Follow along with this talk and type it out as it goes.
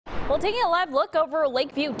Well, taking a live look over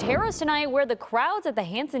Lakeview Terrace tonight, where the crowds at the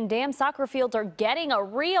Hanson Dam soccer fields are getting a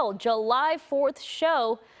real July 4th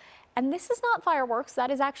show. And this is not fireworks. That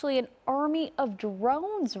is actually an army of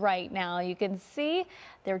drones right now. You can see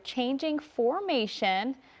they're changing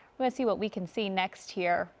formation. We're going to see what we can see next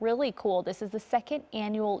here. Really cool. This is the second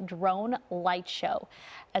annual drone light show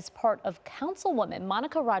as part of Councilwoman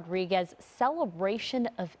Monica Rodriguez's celebration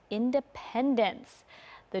of independence.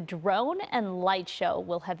 The drone and light show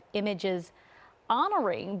will have images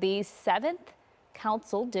honoring the 7th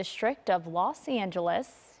Council District of Los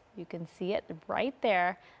Angeles. You can see it right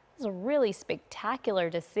there. This is really spectacular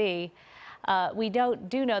to see. We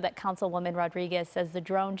do know that Councilwoman Rodriguez says the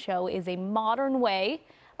drone show is a modern way,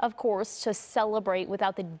 of course, to celebrate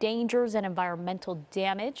without the dangers and environmental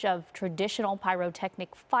damage of traditional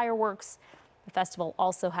pyrotechnic fireworks. The festival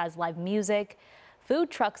also has live music,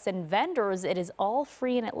 food trucks and vendors. It is all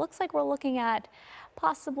free, and it looks like we're looking at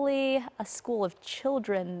possibly a school of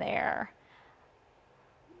children there.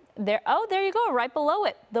 Oh, there you go, right below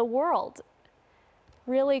it, the world.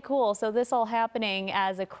 Really cool. So this all happening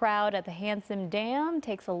as a crowd at the Hanson Dam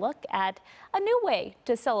takes a look at a new way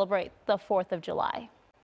to celebrate the 4th of July.